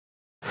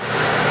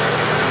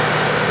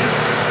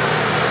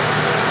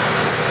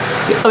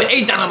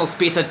Hey, Domino's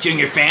Pizza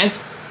Junior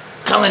fans,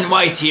 Colin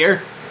Weiss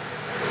here.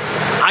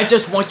 I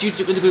just want you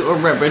to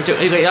remember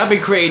I've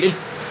been creating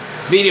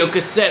video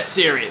cassette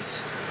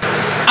series.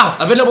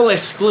 Available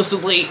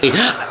exclusively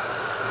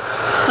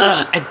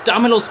at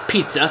Domino's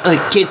Pizza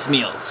Kids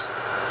Meals.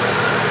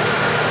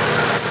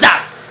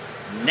 Stop!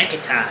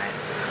 Naked time.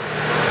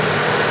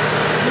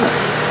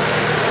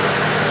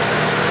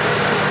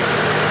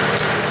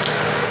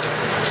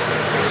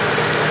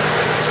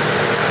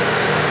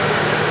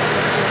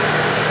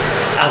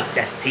 Oh,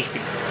 that's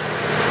tasty.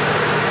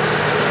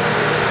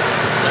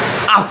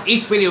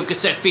 Each video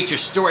cassette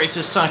features stories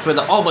and songs with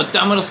all the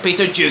Domino's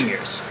Pizza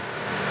Juniors.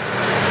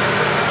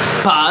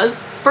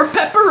 Pause for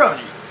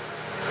pepperoni.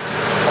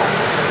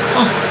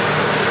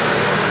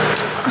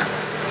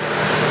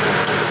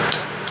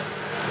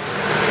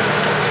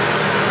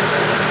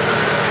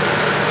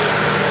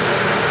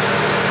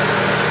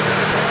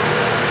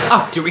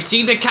 To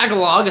receive the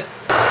catalog,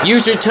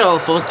 use your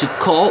telephone to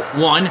call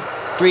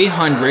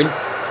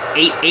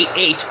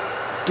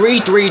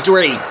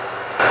 1-300-888-333.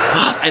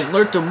 And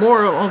learn to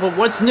more of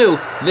what's new.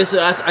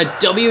 Visit us at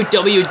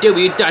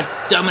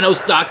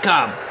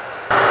www.dominos.com.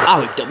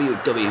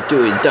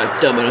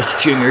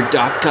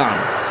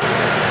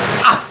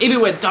 www.dominosjunior.com.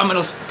 Even with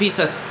Domino's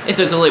Pizza, it's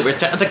a delivery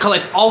to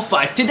collect all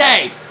 5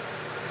 today.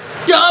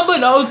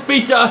 Domino's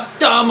Pizza,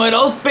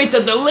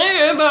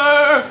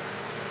 deliver.